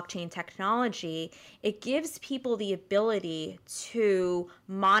based in blockchain technology, it gives people the ability to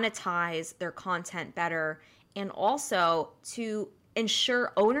monetize their content better and also to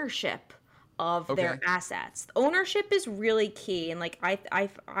ensure ownership of their assets. Ownership is really key, and like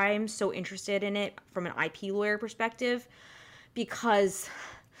I'm so interested in it from an IP lawyer perspective because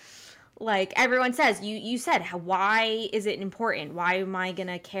like everyone says, you said, why is it important? Why am I going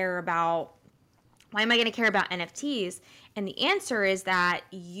to care about NFTs? And the answer is that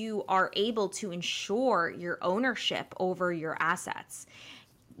you are able to ensure your ownership over your assets.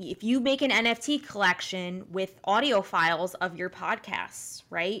 If you make an NFT collection with audio files of your podcasts,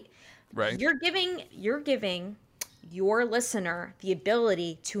 right? Right. You're giving your listener the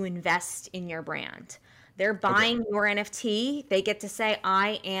ability to invest in your brand. They're buying your NFT. They get to say,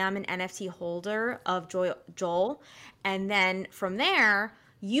 I am an NFT holder of Joel. And then from there,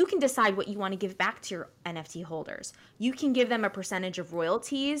 you can decide what you want to give back to your NFT holders. You can give them a percentage of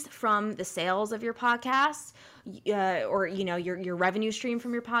royalties from the sales of your podcast, or your revenue stream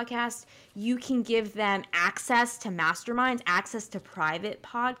from your podcast. You can give them access to masterminds, access to private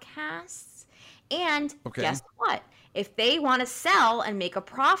podcasts. And guess what? If they want to sell and make a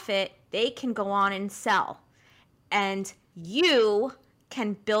profit, they can go on and sell. And you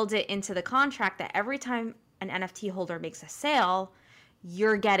can build it into the contract that every time an NFT holder makes a sale,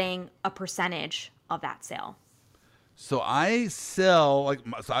 you're getting a percentage of that sale. So I sell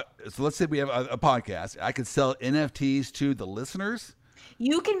so let's say we have a podcast. I could sell NFTs to the listeners.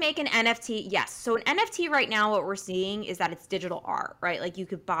 You can make an NFT, yes. So an NFT right now, what we're seeing is that it's digital art, right? Like you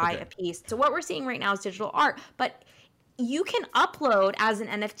could buy a piece. So what we're seeing right now is digital art, but you can upload as an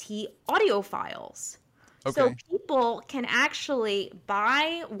NFT audio files. So people can actually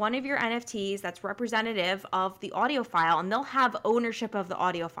buy one of your NFTs that's representative of the audio file, and they'll have ownership of the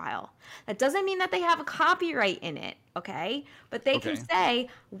audio file. That doesn't mean that they have a copyright in it, okay? But they can say,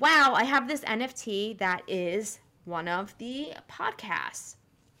 wow, I have this NFT that is one of the podcasts.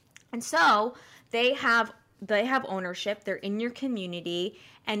 And so they have ownership, they're in your community,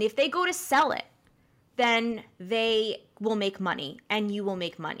 and if they go to sell it, then they will make money and you will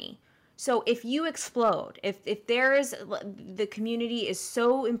make money. So if you explode, if the community is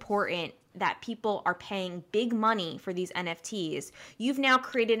so important that people are paying big money for these NFTs, you've now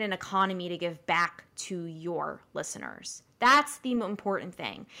created an economy to give back to your listeners. That's the important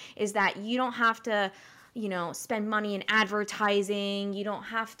thing, is that you don't have to, spend money in advertising. You don't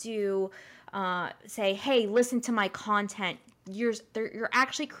have to say, hey, listen to my content. You're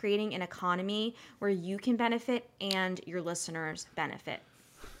actually creating an economy where you can benefit and your listeners benefit.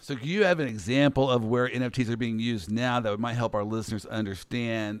 So do you have an example of where NFTs are being used now that might help our listeners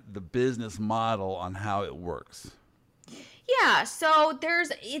understand the business model on how it works? Yeah, so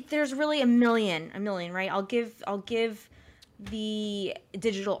there's really a million, right? I'll give the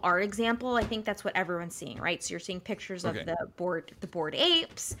digital art example. I think that's what everyone's seeing, right? So you're seeing pictures of the Bored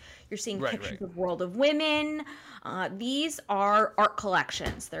Apes. You're seeing pictures of World of Women. These are art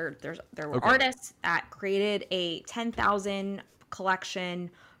collections. There were artists that created a 10,000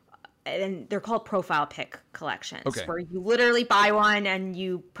 collection, and they're called profile pic collections, where you literally buy one and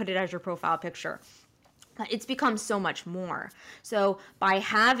you put it as your profile picture. But it's become so much more. So by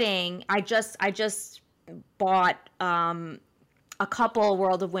having, I just bought a couple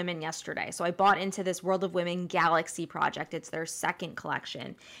World of Women yesterday. So I bought into this World of Women Galaxy project. It's their second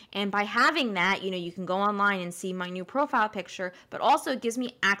collection. And by having that, you can go online and see my new profile picture, but also it gives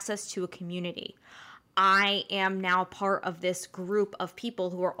me access to a community. I am now part of this group of people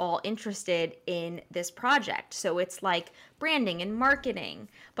who are all interested in this project. So it's like branding and marketing,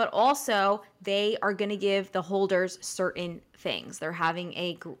 but also they are going to give the holders certain things. They're having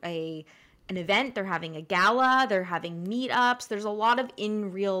an event, they're having a gala, they're having meetups. There's a lot of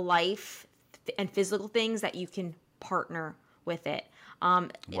in real life and physical things that you can partner with it.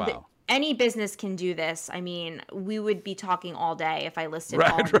 Wow. any business can do this. I mean, we would be talking all day if I listed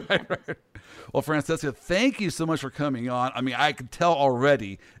all of them. Right. Well, Francesca, thank you so much for coming on. I mean, I can tell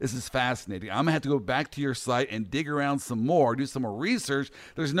already this is fascinating. I'm going to have to go back to your site and dig around some more, do some more research.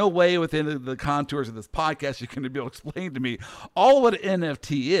 There's no way within the contours of this podcast you're going to be able to explain to me all what an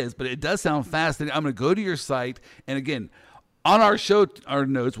NFT is, but it does sound fascinating. I'm going to go to your site. And again, on our show, our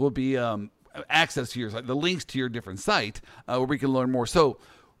notes will be access to your site, the links to your different site where we can learn more. So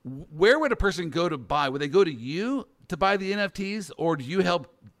where would a person go to buy? Would they go to you to buy the NFTs, or do you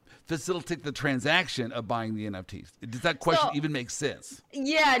help facilitate the transaction of buying the NFTs? Does that question even make sense?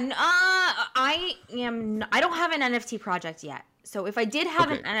 Yeah, I don't have an NFT project yet. So if I did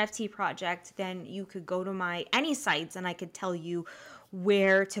have an NFT project, then you could go to any sites and I could tell you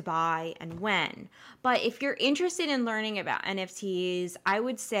where to buy and when. But if you're interested in learning about NFTs, I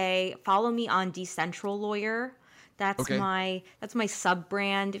would say follow me on Decentralawyer. That's my sub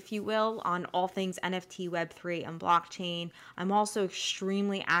brand, if you will, on all things NFT, Web3, and blockchain. I'm also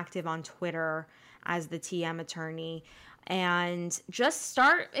extremely active on Twitter as the TM attorney. And just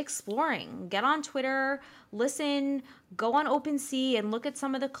start exploring. Get on Twitter, listen, go on OpenSea and look at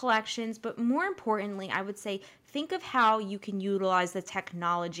some of the collections. But more importantly, I would say think of how you can utilize the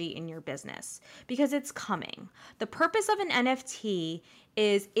technology in your business, because it's coming. The purpose of an NFT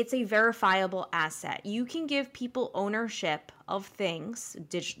is it's a verifiable asset. You can give people ownership of things,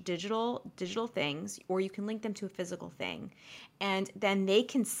 digital things, or you can link them to a physical thing, and then they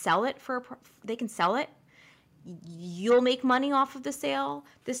can sell it You'll make money off of the sale.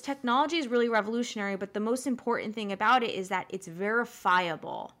 This technology is really revolutionary, but the most important thing about it is that it's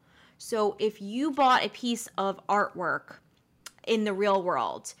verifiable. So if you bought a piece of artwork in the real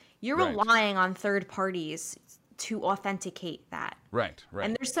world, you're relying on third parties to authenticate that. Right.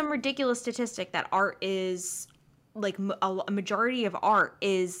 And there's some ridiculous statistic that art is, like, a majority of art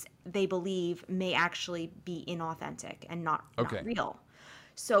is, they believe, may actually be inauthentic and not real.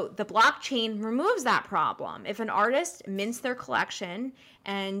 So the blockchain removes that problem. If an artist mints their collection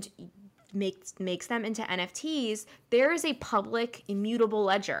and makes them into NFTs, there is a public immutable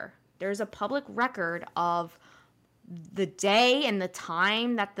ledger. There's a public record of the day and the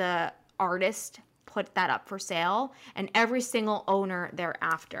time that the artist put that up for sale and every single owner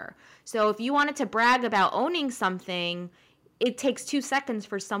thereafter. So if you wanted to brag about owning something, it takes 2 seconds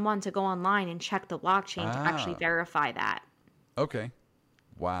for someone to go online and check the blockchain to actually verify that. Okay.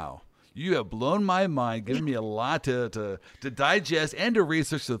 Wow. You have blown my mind, giving me a lot to digest and to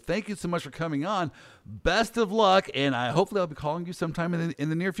research. So thank you so much for coming on. Best of luck, and hopefully I'll be calling you sometime in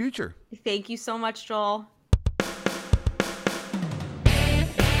the near future. Thank you so much, Joel.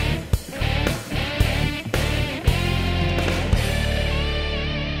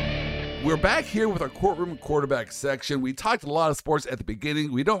 We're back here with our courtroom quarterback section. We talked a lot of sports at the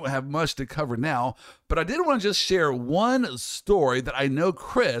beginning. We don't have much to cover now, but I did want to just share one story that I know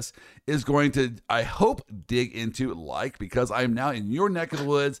Chris is going to, I hope, dig into, because I'm now in your neck of the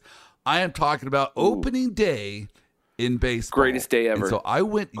woods. I am talking about opening day in baseball. Greatest day ever. And so I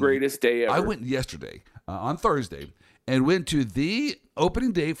went. Greatest day ever. I went yesterday on Thursday and went to the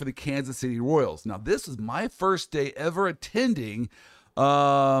opening day for the Kansas City Royals. Now, this is my first day ever attending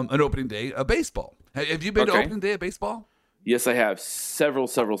an opening day of baseball. Have you been to opening day of baseball? Yes, I have several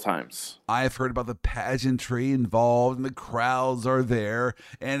times. I've heard about the pageantry involved, and the crowds are there,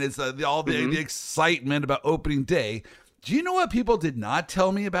 and it's all the excitement about opening day. Do you know what people did not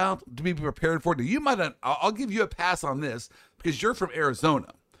tell me about to be prepared for? I'll give you a pass on this because you're from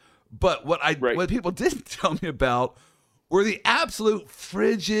Arizona. But what people didn't tell me about were the absolute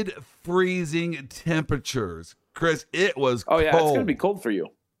frigid, freezing temperatures. Chris, it was cold. Oh, yeah, it's going to be cold for you.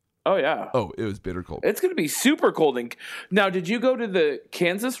 Oh, yeah. Oh, it was bitter cold. It's going to be super cold. Now, did you go to the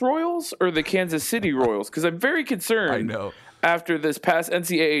Kansas Royals or the Kansas City Royals? Because I'm very concerned. I know. After this past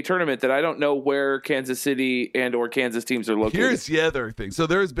NCAA tournament that I don't know where Kansas City and or Kansas teams are located. Here's the other thing. So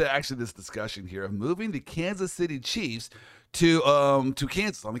there's been actually this discussion here of moving the Kansas City Chiefs to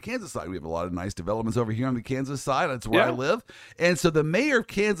Kansas. On the Kansas side, we have a lot of nice developments over here on the Kansas side. That's where I live. And so the mayor of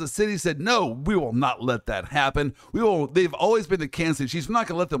Kansas City said, no, we will not let that happen. They've always been the Kansas City Chiefs. We're not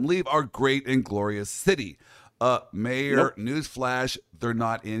going to let them leave our great and glorious city. Mayor, newsflash, they're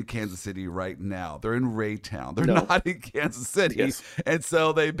not in Kansas City right now. They're in Raytown. They're not in Kansas City. Yes. And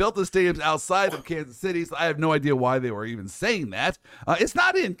so they built the stadiums outside of Kansas City. So I have no idea why they were even saying that. It's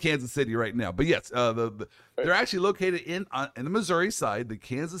not in Kansas City right now. But yes, they're actually located in the Missouri side, the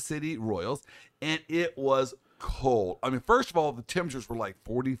Kansas City Royals, and it was cold. I mean, first of all, the temperatures were like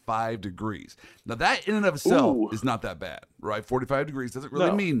 45 degrees. Now, that in and of itself is not that bad, right? 45 degrees doesn't really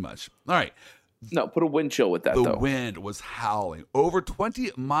mean much. All right. No, put a wind chill with that, The though. wind was howling. Over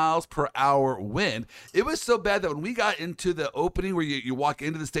 20 miles per hour wind. It was so bad that when we got into the opening where you walk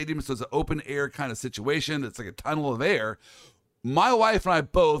into the stadium, so it's an open air kind of situation, it's like a tunnel of air, my wife and I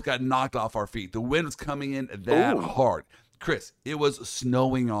both got knocked off our feet. The wind was coming in that hard. Chris, it was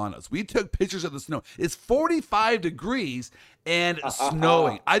snowing on us. We took pictures of the snow. It's 45 degrees and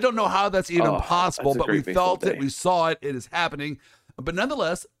snowing. I don't know how that's even possible, but we felt it. We saw it. It is happening. But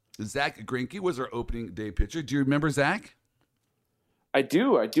nonetheless, Zach Greinke was our opening day pitcher. Do you remember Zach? I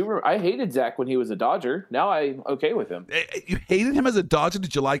do. I hated Zach when he was a Dodger. Now I'm okay with him. You hated him as a Dodger?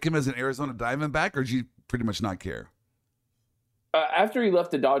 Did you like him as an Arizona Diamondback, or did you pretty much not care? After he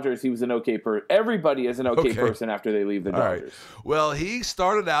left the Dodgers, he was an okay person. Everybody is an okay person after they leave the Dodgers. Right. Well, he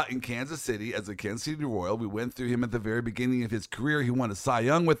started out in Kansas City as a Kansas City Royal. We went through him at the very beginning of his career. He won a Cy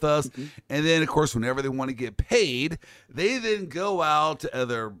Young with us. Mm-hmm. And then, of course, whenever they want to get paid, they then go out to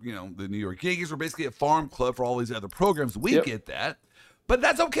other, the New York Yankees. We're basically a farm club for all these other programs. We get that. But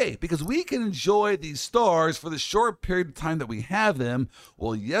that's okay because we can enjoy these stars for the short period of time that we have them.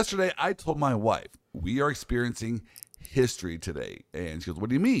 Well, yesterday I told my wife we are experiencing history today. And she goes, what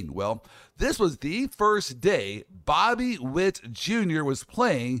do you mean? Well, this was the first day Bobby Witt Jr. was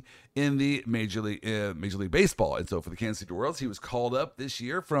playing in the Major League Baseball. And so for the Kansas City Royals, he was called up this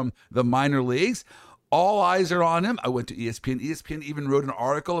year from the minor leagues. All eyes are on him. I went to ESPN. ESPN even wrote an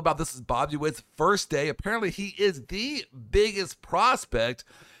article about this is Bobby Witt's first day. Apparently, he is the biggest prospect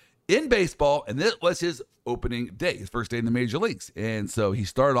in baseball, and this was his opening day, his first day in the major leagues. And so he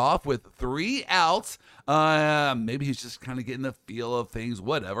started off with 3 outs. Maybe he's just kind of getting the feel of things,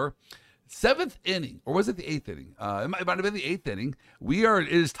 whatever. 7th inning, or was it the 8th inning? It might have been the 8th inning. It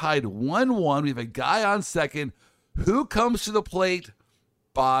is tied 1-1. We have a guy on second. Who comes to the plate?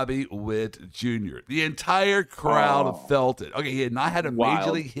 Bobby Witt Jr. The entire crowd felt it. Okay, he had not had a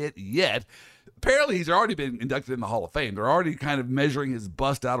major league hit yet. Apparently, he's already been inducted in the Hall of Fame. They're already kind of measuring his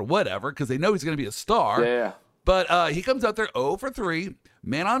bust out or whatever because they know he's going to be a star. Yeah. But he comes out there 0 for 3.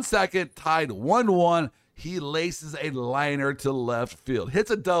 Man on second, tied 1-1. He laces a liner to left field,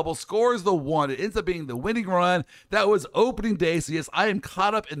 hits a double, scores the 1. It ends up being the winning run. That was opening day. So, yes, I am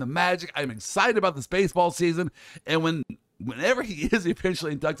caught up in the magic. I'm excited about this baseball season. And whenever he is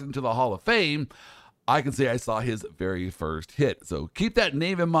eventually inducted into the Hall of Fame, I can say I saw his very first hit. So keep that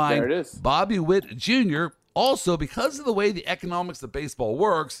name in mind. There it is. Bobby Witt Jr. Also, because of the way the economics of baseball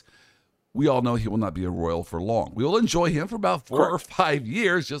works, we all know he will not be a Royal for long. We will enjoy him for about 4 or 5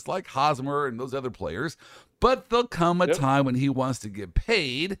 years, just like Hosmer and those other players. But there'll come a time when he wants to get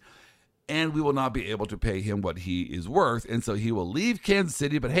paid, and we will not be able to pay him what he is worth. And so he will leave Kansas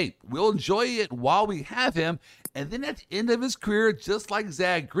City. But hey, we'll enjoy it while we have him. And then at the end of his career, just like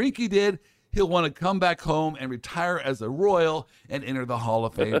Zach Greinke did, he'll want to come back home and retire as a Royal and enter the Hall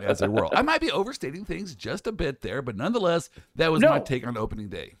of Fame as a Royal. I might be overstating things just a bit there, but nonetheless, that was my take on opening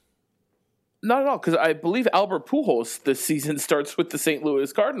day. Not at all, because I believe Albert Pujols this season starts with the St.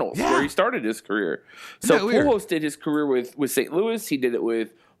 Louis Cardinals, where he started his career. So Pujols did his career with St. Louis. He did it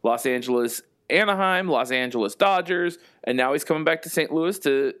with Los Angeles, Anaheim, Los Angeles Dodgers, and now he's coming back to St. Louis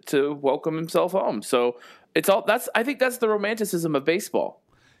to welcome himself home. So I think that's the romanticism of baseball.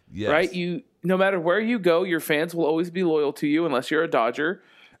 Yes. Right? No matter where you go, your fans will always be loyal to you unless you're a Dodger.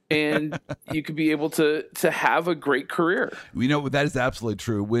 And you could be able to have a great career. That is absolutely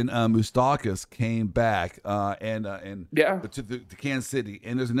true. When Moustakas came back to Kansas City,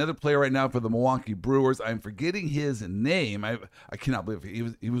 and there's another player right now for the Milwaukee Brewers. I'm forgetting his name. I cannot believe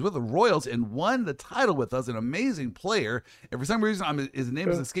it. He was with the Royals and won the title with us. An amazing player. And for some reason, his name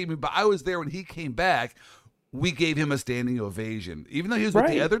is escaping me. But I was there when he came back. We gave him a standing ovation. Even though he was with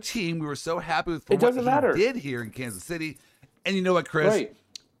the other team, we were so happy with what he did here in Kansas City. And you know what, Chris? Right.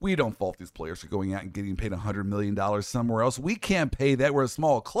 We don't fault these players for going out and getting paid $100 million somewhere else. We can't pay that. We're a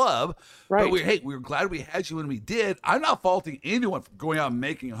small club. Right. But we were glad we had you when we did. I'm not faulting anyone for going out and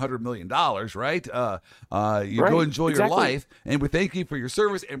making $100 million, right? Go enjoy your life. And we thank you for your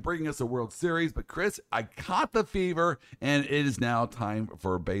service and bringing us a World Series. But, Chris, I caught the fever, and it is now time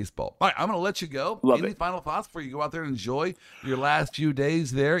for baseball. All right, I'm going to let you go. Any final thoughts before you go out there and enjoy your last few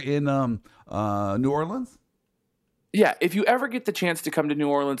days there in New Orleans? Yeah, if you ever get the chance to come to New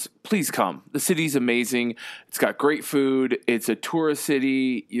Orleans, please come. The city's amazing. It's got great food. It's a tourist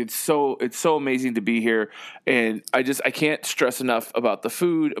city. It's so amazing to be here. And I can't stress enough about the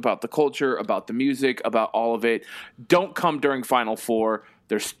food, about the culture, about the music, about all of it. Don't come during Final Four.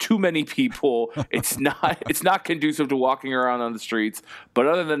 There's too many people. It's not conducive to walking around on the streets. But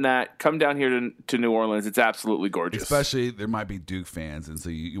other than that, come down here to New Orleans. It's absolutely gorgeous. Especially there might be Duke fans, and so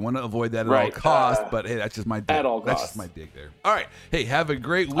you want to avoid that at Right. all costs. But hey, that's just my dig. At all That's costs. just my dig there. All right. Hey, have a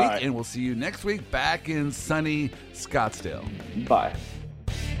great week, right. and we'll see you next week back in sunny Scottsdale. Bye.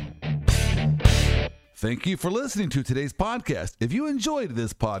 Thank you for listening to today's podcast. If you enjoyed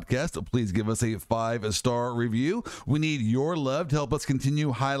this podcast, please give us a 5-star review. We need your love to help us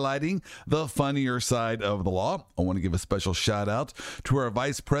continue highlighting the funnier side of the law. I want to give a special shout out to our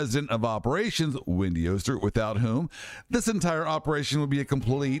Vice President of Operations, Wendy Oster, without whom this entire operation would be a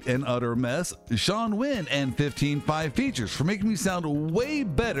complete and utter mess. Sean Wynn and 15-5 Features for making me sound way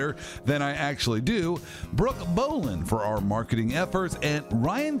better than I actually do. Brooke Bolin for our marketing efforts, and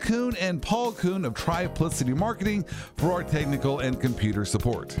Ryan Kuhn and Paul Kuhn of Triplicity Marketing for our technical and computer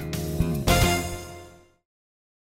support.